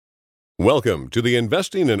Welcome to the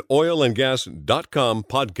InvestingInOilAndGas.com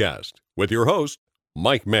podcast with your host,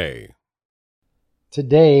 Mike May.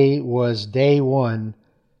 Today was day one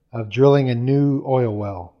of drilling a new oil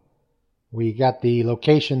well. We got the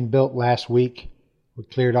location built last week. We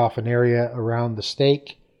cleared off an area around the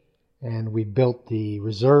stake, and we built the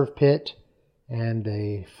reserve pit and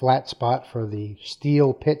a flat spot for the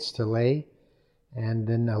steel pits to lay, and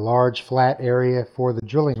then a large flat area for the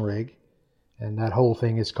drilling rig. And that whole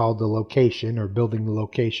thing is called the location, or building the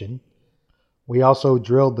location. We also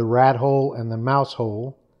drilled the rat hole and the mouse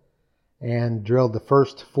hole and drilled the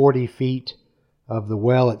first 40 feet of the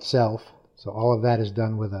well itself. So all of that is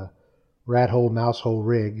done with a rat hole, mouse hole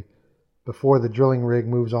rig before the drilling rig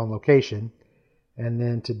moves on location. And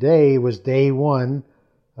then today was day one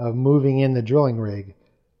of moving in the drilling rig.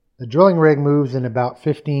 The drilling rig moves in about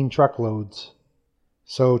 15 truckloads.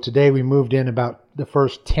 So today we moved in about the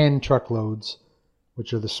first 10 truckloads,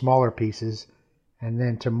 which are the smaller pieces. And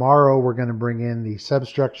then tomorrow we're going to bring in the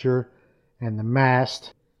substructure and the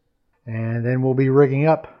mast. And then we'll be rigging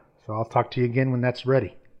up. So I'll talk to you again when that's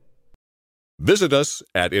ready. Visit us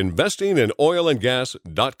at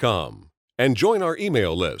InvestingInOilAndGas.com and join our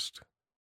email list.